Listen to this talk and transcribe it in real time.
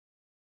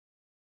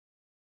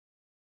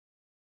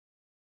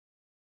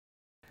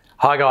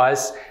Hi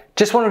guys,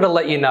 just wanted to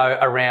let you know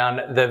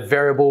around the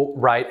variable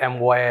rate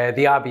and where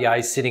the RBA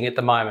is sitting at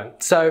the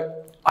moment.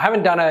 So I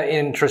haven't done an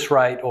interest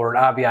rate or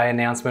an RBA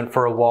announcement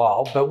for a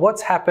while, but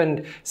what's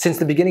happened since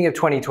the beginning of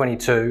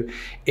 2022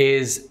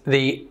 is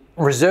the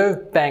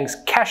Reserve Bank's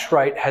cash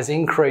rate has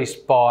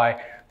increased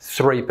by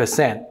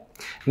 3%.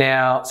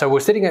 Now, so we're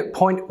sitting at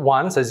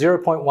 0.1, so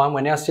 0.1,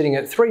 we're now sitting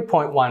at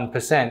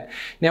 3.1%.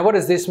 Now, what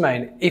does this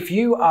mean? If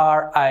you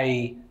are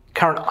a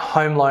current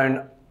home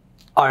loan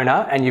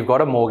owner and you've got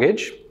a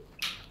mortgage,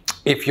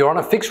 if you're on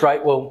a fixed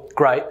rate, well,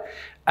 great.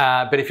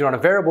 But if you're on a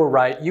variable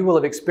rate, you will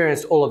have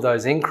experienced all of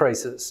those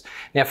increases.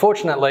 Now,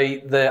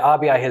 fortunately, the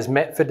RBA has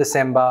met for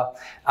December.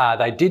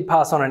 They did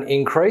pass on an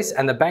increase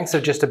and the banks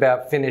have just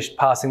about finished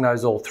passing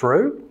those all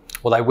through.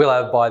 Well, they will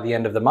have by the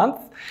end of the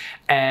month.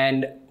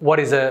 And what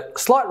is a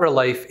slight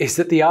relief is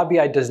that the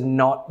RBA does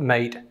not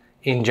meet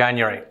in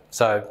January.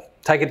 So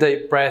take a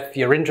deep breath.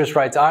 Your interest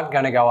rates aren't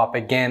going to go up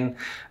again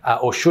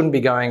or shouldn't be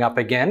going up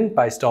again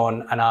based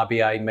on an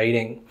RBA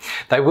meeting.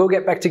 They will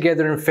get back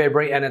together in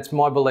February and it's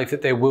my belief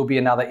that there will be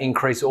another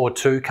increase or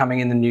two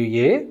coming in the new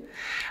year.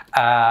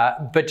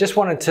 But just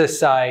wanted to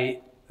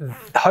say,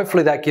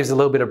 hopefully that gives a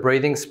little bit of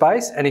breathing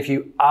space. And if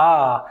you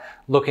are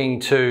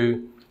looking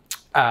to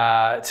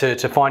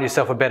find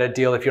yourself a better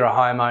deal if you're a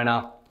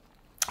homeowner,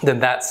 then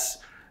that's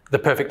the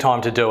perfect time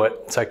to do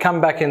it. So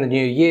come back in the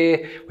new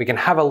year, we can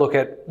have a look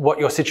at what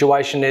your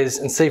situation is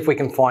and see if we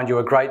can find you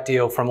a great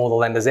deal from all the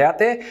lenders out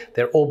there.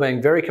 They're all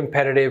being very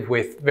competitive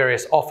with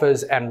various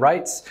offers and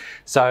rates.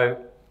 So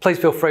please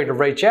feel free to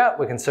reach out.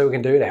 We can see what we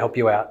can do to help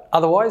you out.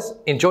 Otherwise,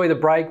 enjoy the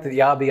break that the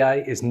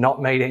RBA is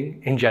not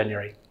meeting in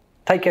January.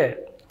 Take care.